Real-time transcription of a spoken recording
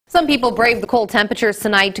Some people braved the cold temperatures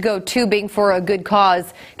tonight to go tubing for a good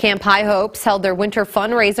cause. Camp High Hopes held their winter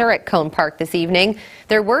fundraiser at Cone Park this evening.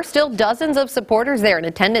 There were still dozens of supporters there in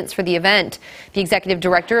attendance for the event. The executive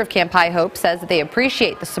director of Camp High Hopes says that they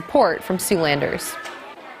appreciate the support from Siouxlanders.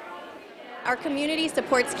 Our community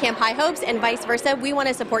supports Camp High Hopes and vice versa. We want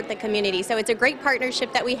to support the community. So it's a great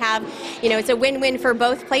partnership that we have. It's a win-win for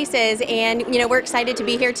both places, and we're excited to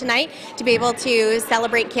be here tonight to be able to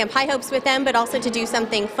celebrate Camp High Hopes with them, but also to do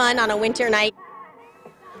something fun on a winter night.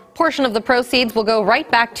 Portion of the proceeds will go right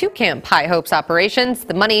back to Camp High Hopes operations.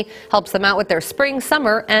 The money helps them out with their spring,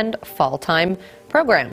 summer, and fall time program.